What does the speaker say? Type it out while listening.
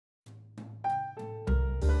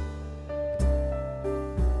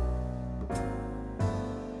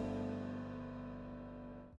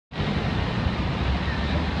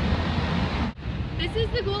This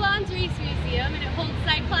is the Goulandris Museum, and it holds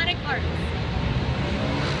cycladic arts.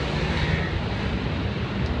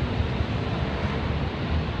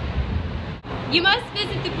 You must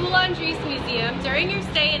visit the Goulandris Museum during your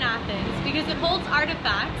stay in Athens because it holds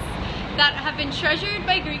artifacts that have been treasured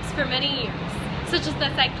by Greeks for many years, such as the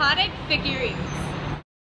cycladic figurines.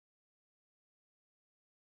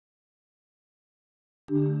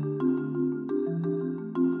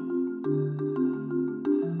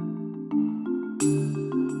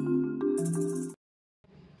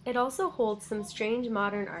 It also holds some strange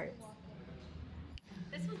modern art.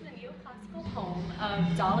 This was the neoclassical home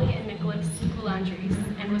of Dolly and Nicholas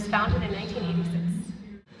Goulandris and was founded in 1986.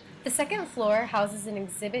 The second floor houses an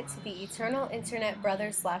exhibit to the Eternal Internet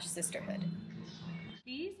Brothers/Sisterhood.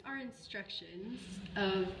 These are instructions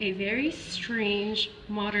of a very strange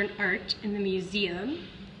modern art in the museum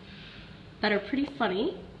that are pretty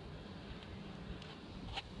funny.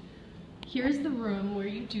 Here's the room where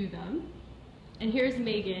you do them, and here's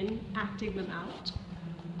Megan acting them out.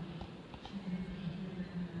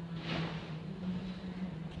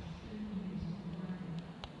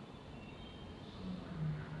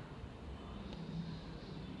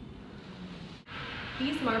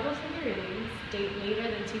 These marble figurines date later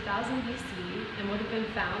than 2000 BC and would have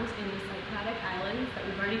been found in the Cycladic islands that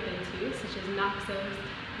we've already been to, such as Naxos,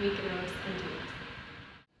 Mykonos, and Delos.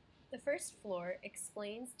 The first floor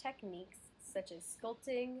explains techniques such as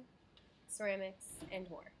sculpting, ceramics, and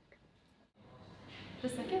more. The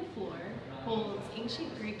second floor holds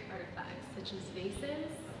ancient Greek artifacts such as vases,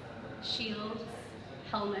 shields,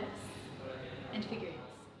 helmets, and figurines.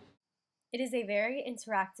 It is a very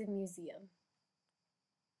interactive museum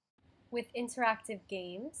with interactive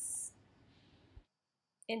games,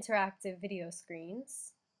 interactive video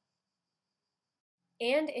screens,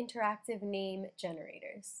 and interactive name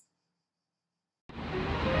generators.